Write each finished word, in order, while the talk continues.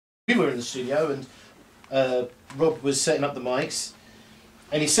We were in the studio and Rob was setting up the mics,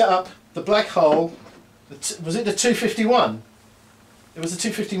 and he set up the black hole. Was it the 251? It was the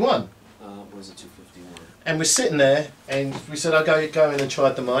 251. Was it 251? And we're sitting there, and we said, "I'll go in and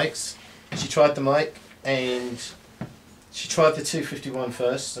tried the mics." She tried the mic, and she tried the 251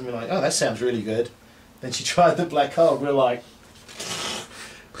 first, and we're like, "Oh, that sounds really good." Then she tried the black hole. We're like,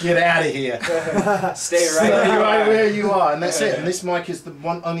 "Get out of here! Stay right where you are." And that's it. And this mic is the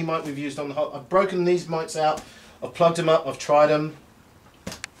only mic we've used on the whole. I've broken these mics out. I've plugged them up. I've tried them.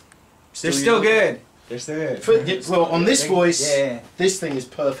 They're still good. They're still good. Well, on this voice, this thing is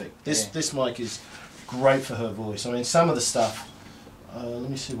perfect. This mic is great for her voice. I mean, some of the stuff. Let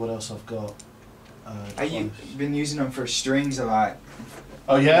me see what else I've got. I've been using them for strings a lot.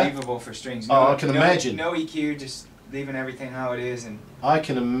 Oh yeah? Unbelievable for strings. No, I can imagine. No EQ, just leaving everything how it is, and. I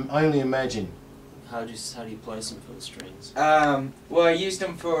can only imagine. How do you place them for the strings? Well, I used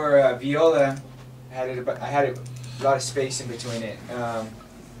them for viola. I had a lot of space in between it.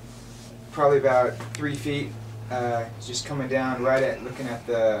 Probably about 3 feet. Just coming down looking at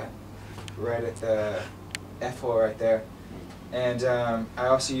the F hole right there. And I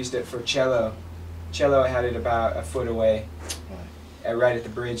also used it for cello. Cello, I had it about a foot away, right at the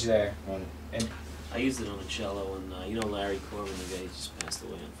bridge there. Right. And I used it on a cello, and you know Larry Corbin, the guy, he just passed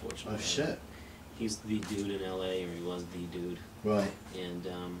away, unfortunately. Oh shit. He's the dude in L.A., or he was the dude. Right. And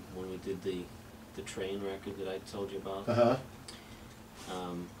when we did the train record that I told you about,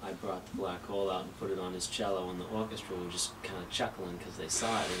 I brought the black hole out and put it on his cello, and the orchestra were just kind of chuckling because they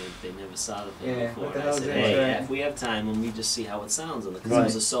saw it. They never saw the thing before. What the And I hell said, is "Hey, that? if we have time, when we just see how it sounds," because it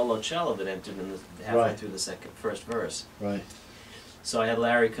was a solo cello that entered in the halfway through the first verse. Right. So I had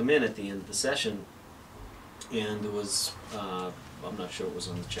Larry come in at the end of the session, and it was I'm not sure it was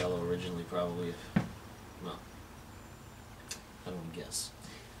on the cello originally, probably. Well, I don't guess,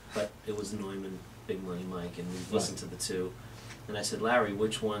 but it was Neumann Big Money Mike, and we listened to the two. And I said, "Larry,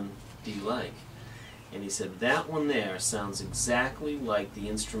 which one do you like?" And he said, "That one there sounds exactly like the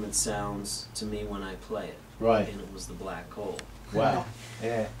instrument sounds to me when I play it." Right. And it was the black hole. Wow.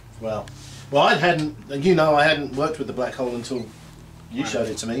 yeah. Well, I hadn't worked with the black hole until you showed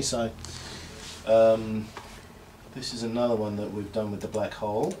it to me. So, this is another one that we've done with the black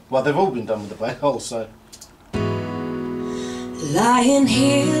hole. Well, they've all been done with the black hole. So. Lying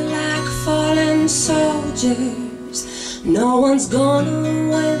here like fallen soldiers, no one's gonna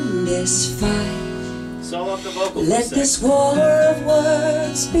win this fight. Solo up the vocals. Let this war of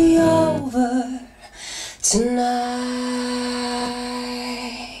words be over tonight.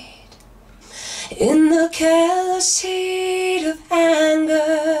 In the careless heat of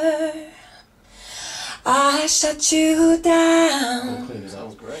anger, I shut you down.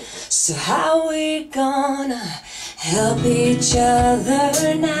 Sounds great. So how we gonna help each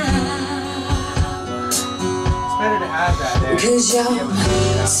other now? It's better to have that there. 'Cause you're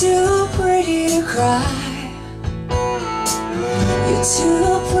too pretty to cry. You're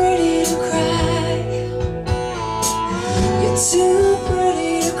too pretty to cry. You're too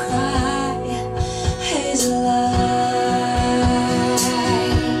pretty to cry. Hazel eyes.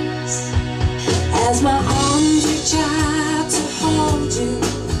 As my arms reach out to hold you,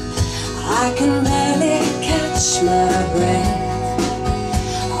 I can barely catch my breath.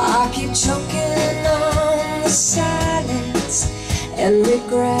 I keep choking on the silence and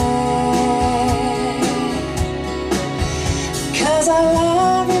regret. 'Cause I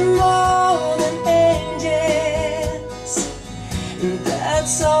love you more than angels, and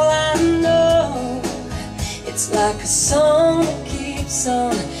that's all I know. It's like a song that keeps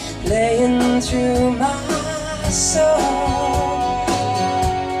on playing through my soul.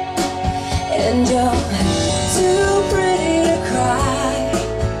 And you're too pretty to cry.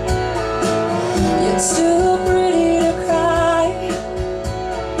 You're too